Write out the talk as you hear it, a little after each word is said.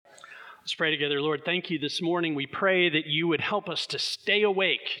Let's pray together. Lord, thank you this morning. We pray that you would help us to stay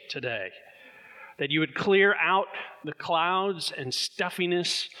awake today, that you would clear out the clouds and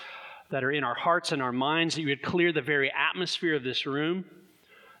stuffiness that are in our hearts and our minds, that you would clear the very atmosphere of this room,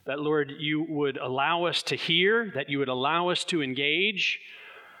 that, Lord, you would allow us to hear, that you would allow us to engage.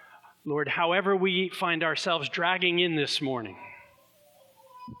 Lord, however we find ourselves dragging in this morning,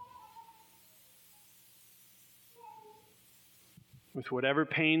 with whatever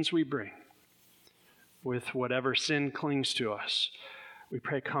pains we bring, with whatever sin clings to us, we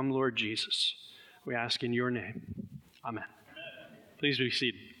pray, come, Lord Jesus. We ask in your name. Amen. Please be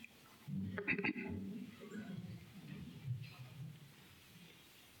seated.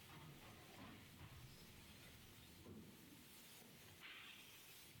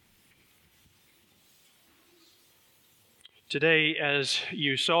 Today, as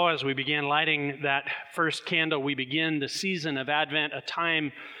you saw, as we began lighting that first candle, we begin the season of Advent, a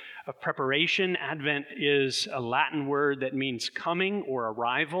time of preparation. Advent is a Latin word that means coming or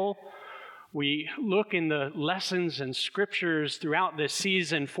arrival. We look in the lessons and scriptures throughout this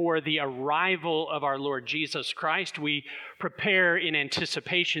season for the arrival of our Lord Jesus Christ. We prepare in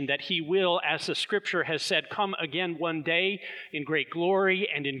anticipation that he will, as the scripture has said, come again one day in great glory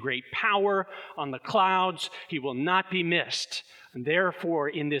and in great power on the clouds. He will not be missed. And therefore,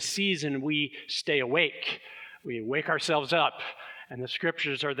 in this season, we stay awake. We wake ourselves up, and the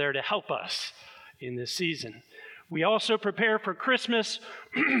scriptures are there to help us in this season. We also prepare for Christmas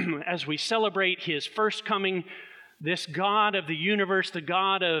as we celebrate his first coming, this God of the universe, the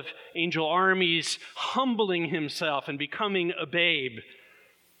God of angel armies, humbling himself and becoming a babe,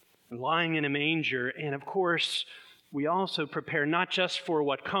 and lying in a manger. And of course, we also prepare not just for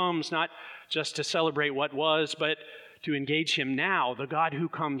what comes, not just to celebrate what was, but to engage him now, the God who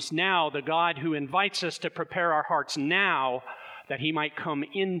comes now, the God who invites us to prepare our hearts now that he might come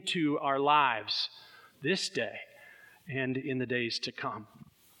into our lives this day and in the days to come.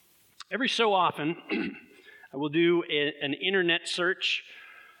 Every so often, I will do an internet search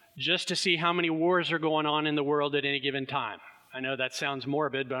just to see how many wars are going on in the world at any given time. I know that sounds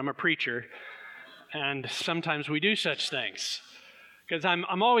morbid, but I'm a preacher, and sometimes we do such things. Because I'm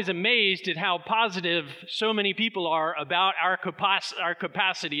always amazed at how positive so many people are about our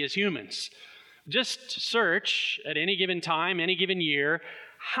capacity as humans. Just search at any given time, any given year,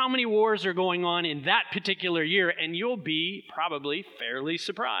 how many wars are going on in that particular year, and you'll be probably fairly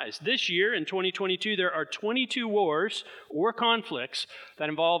surprised. This year, in 2022, there are 22 wars or conflicts that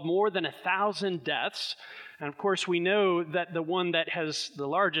involve more than 1,000 deaths. And of course, we know that the one that has the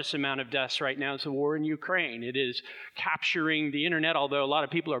largest amount of deaths right now is the war in Ukraine. It is capturing the internet, although a lot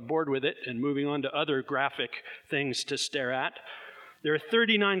of people are bored with it and moving on to other graphic things to stare at. There are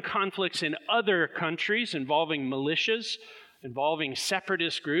 39 conflicts in other countries involving militias, involving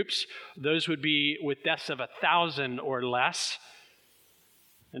separatist groups. Those would be with deaths of 1,000 or less.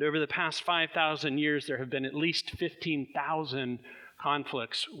 And over the past 5,000 years, there have been at least 15,000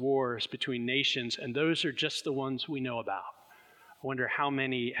 conflicts, wars between nations, and those are just the ones we know about. I wonder how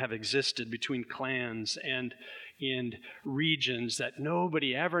many have existed between clans and in regions that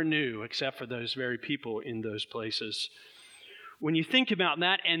nobody ever knew except for those very people in those places. When you think about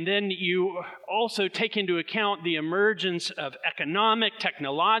that, and then you also take into account the emergence of economic,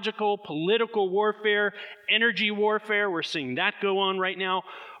 technological, political warfare, energy warfare, we're seeing that go on right now,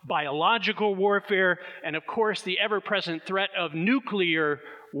 biological warfare, and of course the ever-present threat of nuclear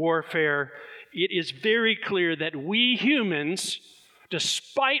warfare, it is very clear that we humans,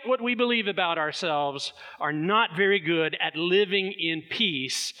 despite what we believe about ourselves, are not very good at living in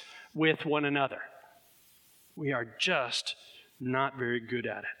peace with one another. We are just not very good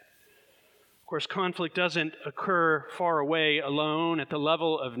at it. Of course, conflict doesn't occur far away alone at the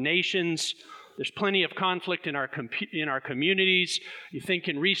level of nations. There's plenty of conflict in our communities. You think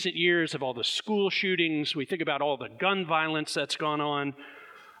in recent years of all the school shootings. We think about all the gun violence that's gone on.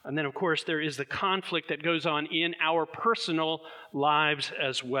 And then, of course, there is the conflict that goes on in our personal lives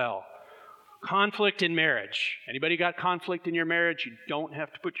as well. Conflict in marriage. Anybody got conflict in your marriage? You don't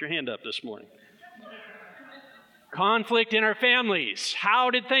have to put your hand up this morning. Conflict in our families. How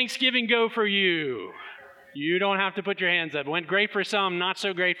did Thanksgiving go for you? You don't have to put your hands up. It went great for some, not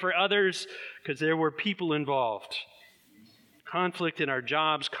so great for others, because there were people involved. Conflict in our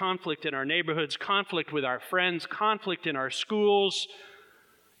jobs, conflict in our neighborhoods, conflict with our friends, conflict in our schools,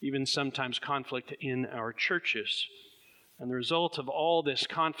 even sometimes conflict in our churches. And the result of all this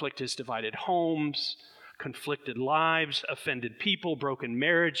conflict is divided homes, conflicted lives, offended people, broken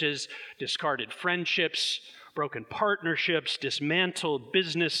marriages, discarded friendships, broken partnerships, dismantled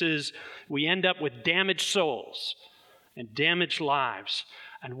businesses. We end up with damaged souls and damaged lives.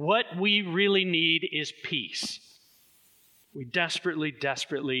 And what we really need is peace. We desperately,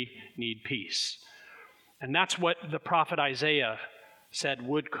 desperately need peace. And that's what the prophet Isaiah said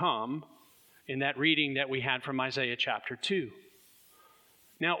would come in that reading that we had from Isaiah chapter 2.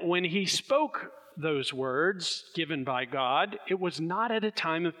 Now, when he spoke those words given by God, it was not at a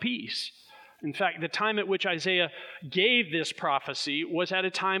time of peace. In fact, the time at which Isaiah gave this prophecy was at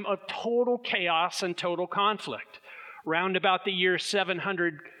a time of total chaos and total conflict, round about the year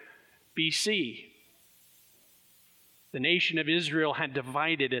 700 BC. The nation of Israel had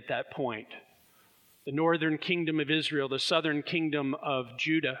divided at that point. The northern kingdom of Israel, the southern kingdom of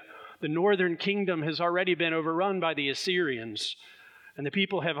Judah. The northern kingdom has already been overrun by the Assyrians, and the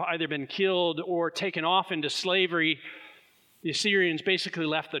people have either been killed or taken off into slavery. The Assyrians basically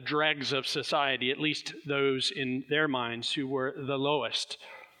left the dregs of society, at least those in their minds who were the lowest,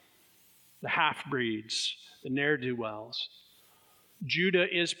 the half-breeds, the ne'er-do-wells. Judah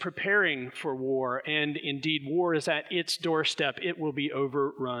is preparing for war, and indeed war is at its doorstep. It will be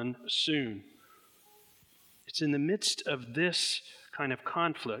overrun soon. It's in the midst of this kind of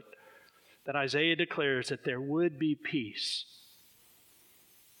conflict that Isaiah declares that there would be peace.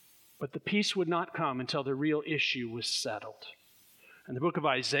 But the peace would not come until the real issue was settled. And the book of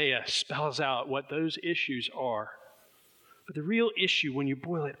Isaiah spells out what those issues are. But the real issue, when you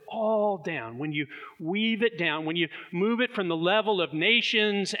boil it all down, when you weave it down, when you move it from the level of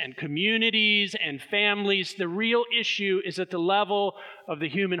nations and communities and families, the real issue is at the level of the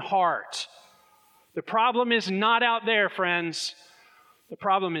human heart. The problem is not out there, friends. The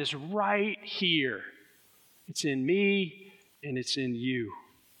problem is right here. It's in me and it's in you.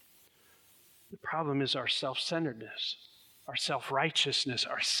 The problem is our self-centeredness, our self-righteousness,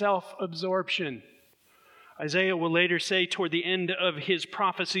 our self-absorption. Isaiah will later say toward the end of his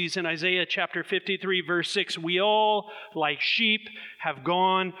prophecies in Isaiah chapter 53, verse 6, "We all, like sheep, have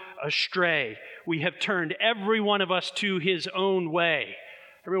gone astray. We have turned every one of us to his own way."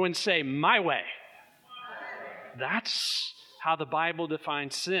 Everyone say, "My way." That's how the Bible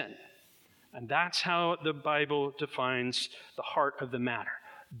defines sin. And that's how the Bible defines the heart of the matter.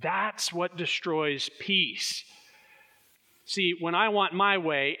 That's what destroys peace. See, when I want my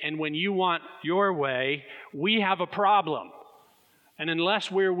way and when you want your way, we have a problem. And unless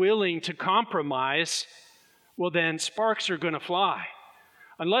we're willing to compromise, well then sparks are going to fly.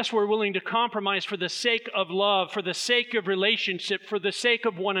 Unless we're willing to compromise for the sake of love, for the sake of relationship, for the sake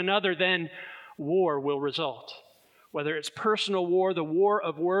of one another, then war will result. Whether it's personal war, the war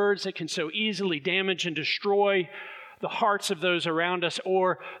of words that can so easily damage and destroy the hearts of those around us,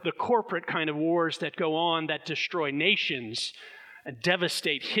 or the corporate kind of wars that go on that destroy nations and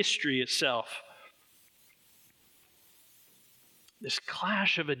devastate history itself. This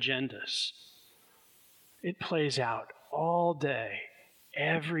clash of agendas, it plays out all day,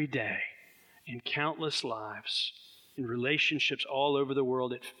 every day, in countless lives, in relationships all over the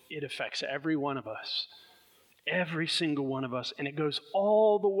world. It affects every one of us. Every single one of us. And it goes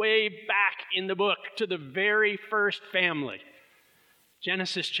all the way back in the book to the very first family.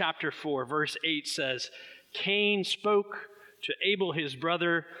 Genesis chapter 4, verse 8 says, "Cain spoke to Abel his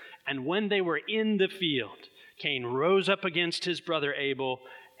brother, and when they were in the field, Cain rose up against his brother Abel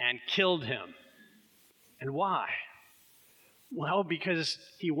and killed him." And why? Well, because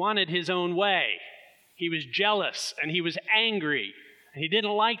he wanted his own way. He was jealous and he was angry. And he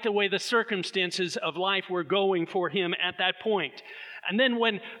didn't like the way the circumstances of life were going for him at that point. And then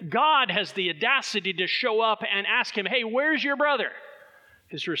when God has the audacity to show up and ask him, "Hey, where's your brother?"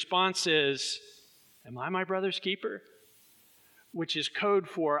 His response is, "Am I my brother's keeper?" Which is code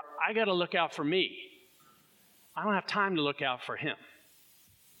for, I got to look out for me. I don't have time to look out for him.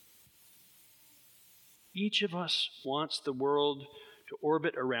 Each of us wants the world to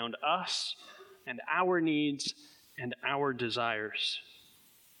orbit around us and our needs and our desires.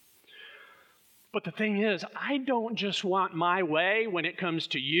 But the thing is, I don't just want my way when it comes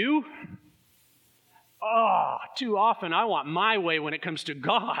to you. Too often I want my way when it comes to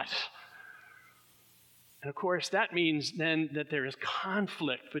God. And of course, that means then that there is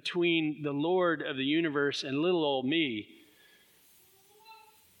conflict between the Lord of the universe and little old me.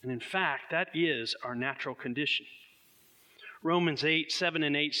 And in fact, that is our natural condition. Romans 8, 7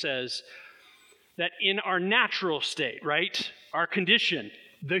 and 8 says, that in our natural state, right, our condition,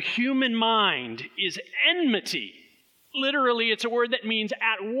 the human mind is enmity. Literally, it's a word that means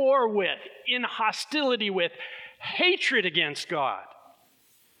at war with, in hostility with, hatred against God.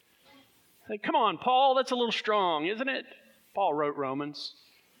 Like, come on, Paul, that's a little strong, isn't it? Paul wrote Romans.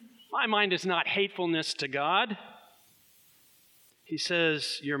 My mind is not hatefulness to God. He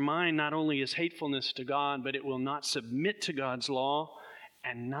says, your mind not only is hatefulness to God, but it will not submit to God's law,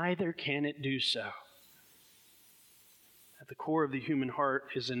 and neither can it do so. At the core of the human heart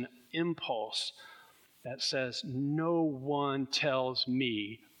is an impulse that says, no one tells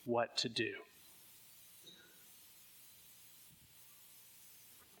me what to do.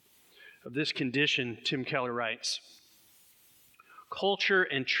 Of this condition, Tim Keller writes, culture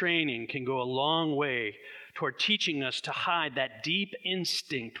and training can go a long way toward teaching us to hide that deep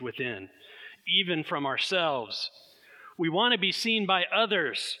instinct within, even from ourselves. We want to be seen by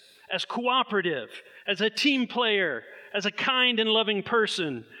others as cooperative, as a team player, as a kind and loving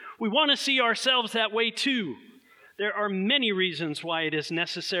person. We want to see ourselves that way too. There are many reasons why it is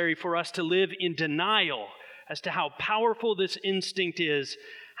necessary for us to live in denial as to how powerful this instinct is.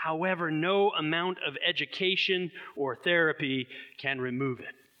 However, no amount of education or therapy can remove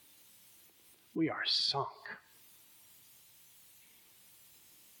it. We are sunk.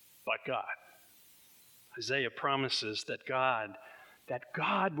 But God. Isaiah promises that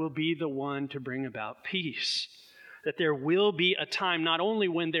God will be the one to bring about peace. That there will be a time not only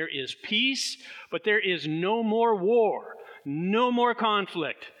when there is peace, but there is no more war, no more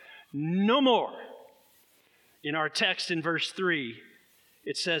conflict, no more. In our text in verse 3,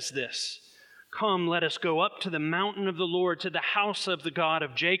 it says this, "Come, let us go up to the mountain of the Lord, to the house of the God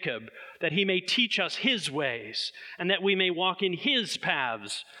of Jacob, that he may teach us his ways, and that we may walk in his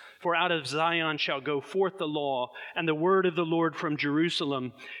paths. For out of Zion shall go forth the law, and the word of the Lord from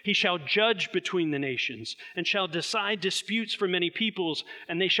Jerusalem. He shall judge between the nations, and shall decide disputes for many peoples,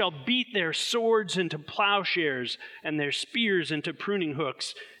 and they shall beat their swords into plowshares, and their spears into pruning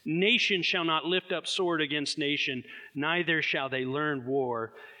hooks. Nation shall not lift up sword against nation, neither shall they learn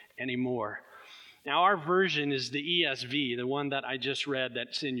war anymore." Now, our version is the ESV, the one that I just read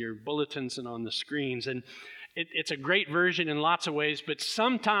that's in your bulletins and on the screens. And it's a great version in lots of ways, but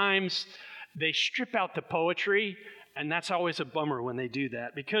sometimes they strip out the poetry, and that's always a bummer when they do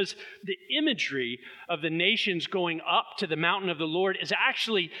that, because the imagery of the nations going up to the mountain of the Lord is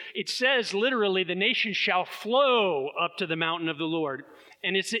actually, it says literally, the nations shall flow up to the mountain of the Lord.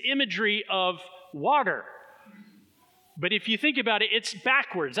 And it's the imagery of water. But if you think about it, it's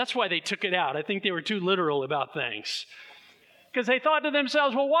backwards. That's why they took it out. I think they were too literal about things. Because they thought to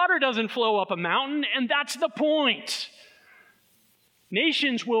themselves, well, water doesn't flow up a mountain, and that's the point.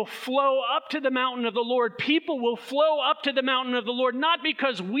 Nations will flow up to the mountain of the Lord. People will flow up to the mountain of the Lord, not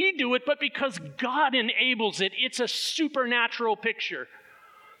because we do it, but because God enables it. It's a supernatural picture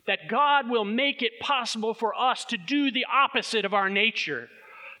that God will make it possible for us to do the opposite of our nature.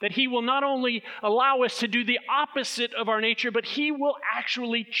 That he will not only allow us to do the opposite of our nature, but he will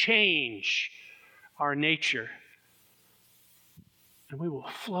actually change our nature. And we will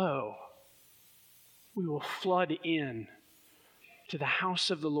flow. We will flood in to the house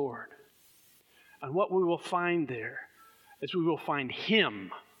of the Lord. And what we will find there is we will find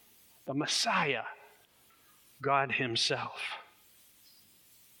him, the Messiah, God himself.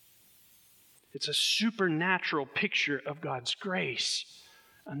 It's a supernatural picture of God's grace.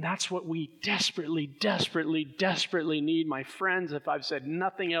 And that's what we desperately, desperately, desperately need, my friends. If I've said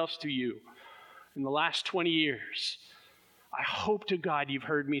nothing else to you in the last 20 years, I hope to God you've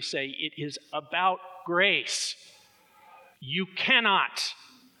heard me say it is about grace. You cannot,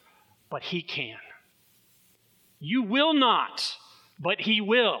 but he can. You will not, but he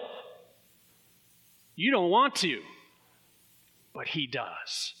will. You don't want to, but he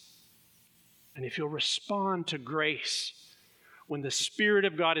does. And if you'll respond to grace when the Spirit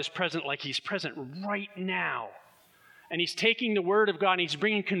of God is present, like he's present right now, and he's taking the Word of God and he's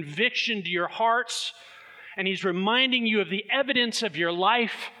bringing conviction to your hearts, and he's reminding you of the evidence of your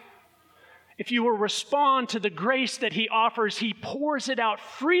life, if you will respond to the grace that he offers, he pours it out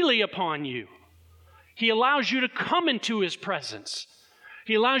freely upon you. He allows you to come into his presence.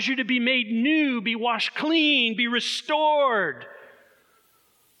 He allows you to be made new, be washed clean, be restored.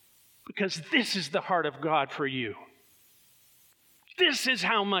 Because this is the heart of God for you. This is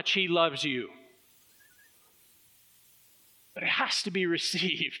how much he loves you. But it has to be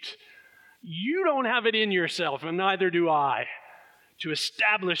received. You don't have it in yourself, and neither do I, to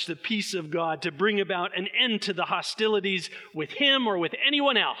establish the peace of God, to bring about an end to the hostilities with him or with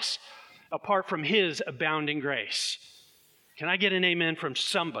anyone else, apart from his abounding grace. Can I get an amen from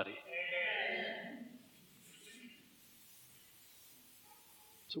somebody? Amen.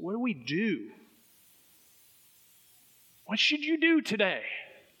 So what do we do? What should you do today?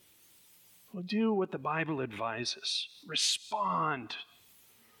 Well, do what the Bible advises. Respond.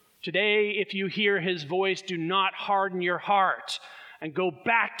 Today, if you hear his voice, do not harden your heart and go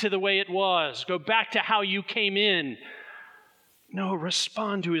back to the way it was. Go back to how you came in. No,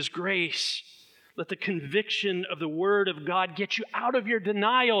 respond to his grace. Let the conviction of the Word of God get you out of your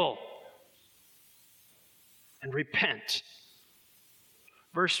denial and repent.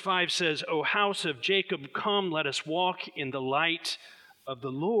 Verse 5 says, O house of Jacob, come, let us walk in the light of the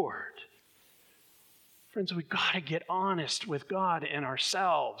Lord. Friends, we've got to get honest with God and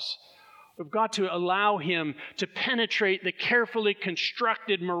ourselves. We've got to allow Him to penetrate the carefully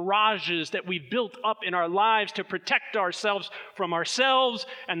constructed mirages that we've built up in our lives to protect ourselves from ourselves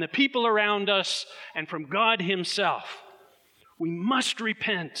and the people around us and from God Himself. We must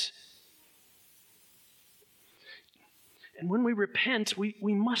repent. And when we repent, we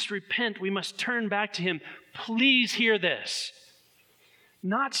must repent. We must turn back to Him. Please hear this.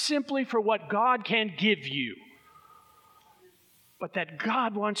 Not simply for what God can give you, but that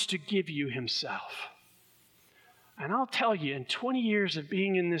God wants to give you Himself. And I'll tell you, in 20 years of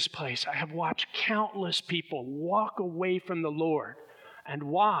being in this place, I have watched countless people walk away from the Lord. And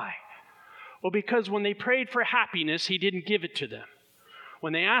why? Well, because when they prayed for happiness, He didn't give it to them.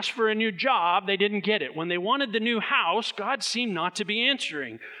 When they asked for a new job, they didn't get it. When they wanted the new house, God seemed not to be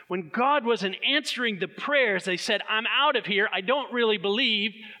answering. When God wasn't answering the prayers, they said, I'm out of here. I don't really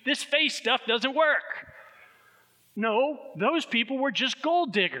believe. This faith stuff doesn't work. No, those people were just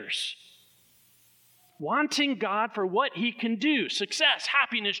gold diggers, wanting God for what He can do. Success,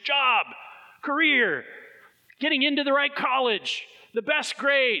 happiness, job, career, getting into the right college, the best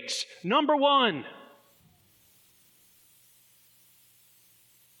grades, number one.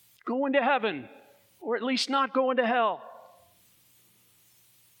 Going to heaven, or at least not going to hell.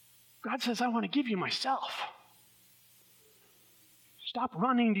 God says, I want to give you myself. Stop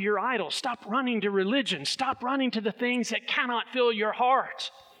running to your idols. Stop running to religion. Stop running to the things that cannot fill your heart.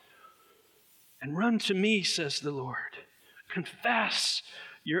 And run to me, says the Lord. Confess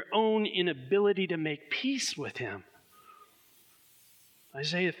your own inability to make peace with Him.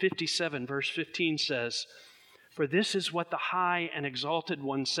 Isaiah 57, verse 15 says, For this is what the high and exalted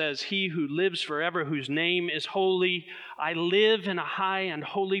one says, He who lives forever, whose name is holy. I live in a high and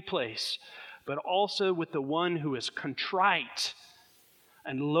holy place, but also with the one who is contrite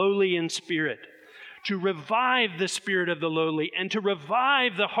and lowly in spirit, to revive the spirit of the lowly and to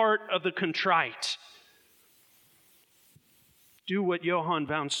revive the heart of the contrite. Do what Johann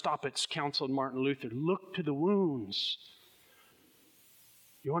von Staupitz counseled Martin Luther. Look to the wounds.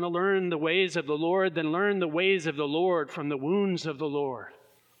 You want to learn the ways of the Lord? Then learn the ways of the Lord from the wounds of the Lord.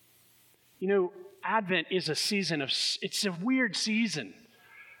 You know, Advent is a season it's a weird season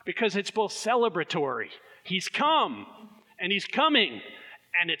because it's both celebratory. He's come and He's coming,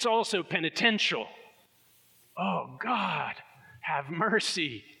 and it's also penitential. Oh, God, have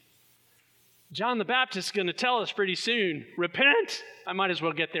mercy. John the Baptist is going to tell us pretty soon, repent. I might as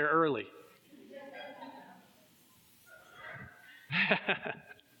well get there early.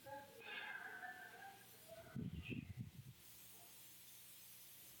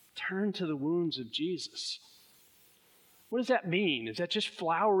 Turn to the wounds of Jesus. What does that mean? Is that just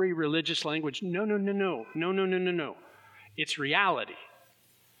flowery religious language? No. It's reality.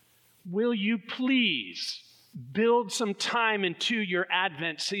 Will you please build some time into your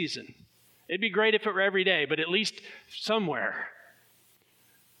Advent season? It'd be great if it were every day, but at least somewhere.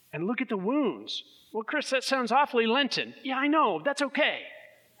 And look at the wounds. Well, Chris, that sounds awfully Lenten. Yeah, I know. That's okay.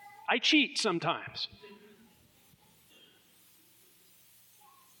 I cheat sometimes.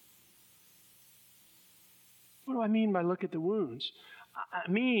 What do I mean by look at the wounds? I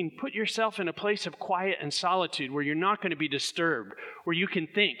mean, put yourself in a place of quiet and solitude where you're not going to be disturbed, where you can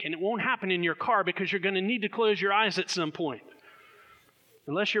think. And it won't happen in your car because you're going to need to close your eyes at some point,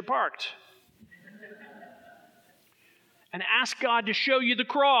 unless you're parked. And ask God to show you the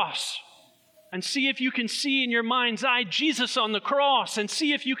cross. And see if you can see in your mind's eye Jesus on the cross. And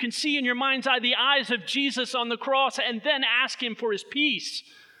see if you can see in your mind's eye the eyes of Jesus on the cross. And then ask Him for His peace.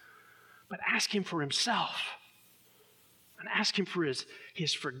 But ask Him for Himself. And ask Him for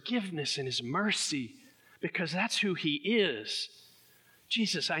His forgiveness and His mercy. Because that's who He is.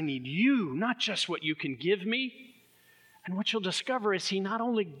 Jesus, I need you, not just what you can give me. And what you'll discover is He not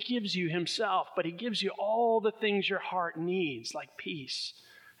only gives you Himself, but He gives you all the things your heart needs, like peace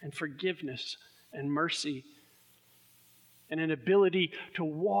and forgiveness and mercy and an ability to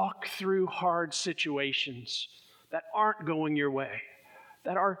walk through hard situations that aren't going your way,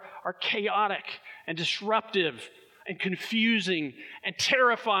 that are chaotic and disruptive and confusing and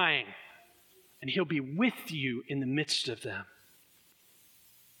terrifying. And He'll be with you in the midst of them.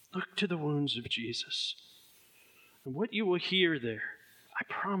 Look to the wounds of Jesus. And what you will hear there, I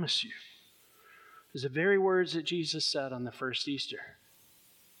promise you, is the very words that Jesus said on the first Easter.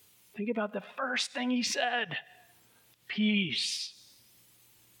 Think about the first thing He said. Peace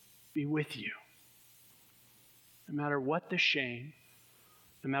be with you. no matter what the shame,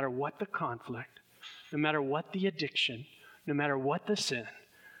 no matter what the conflict, no matter what the addiction, no matter what the sin,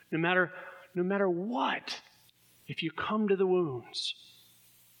 no matter what, if you come to the wounds,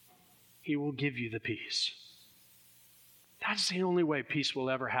 he will give you the peace. That's the only way peace will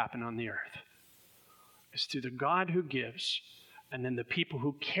ever happen on the earth. It's through the God who gives, and then the people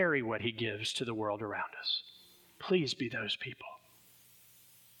who carry what he gives to the world around us. Please be those people.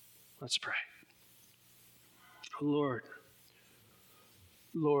 Let's pray. Lord,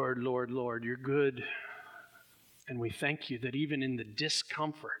 Lord, Lord, Lord, you're good. And we thank you that even in the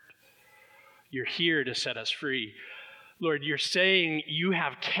discomfort, you're here to set us free. Lord, you're saying you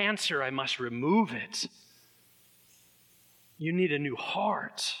have cancer, I must remove it. You need a new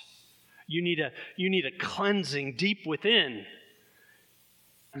heart. You need a cleansing deep within.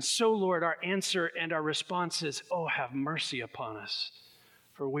 And so, Lord, our answer and our response is, oh, have mercy upon us,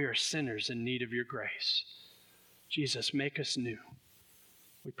 for we are sinners in need of your grace. Jesus, make us new.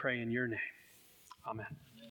 We pray in your name. Amen.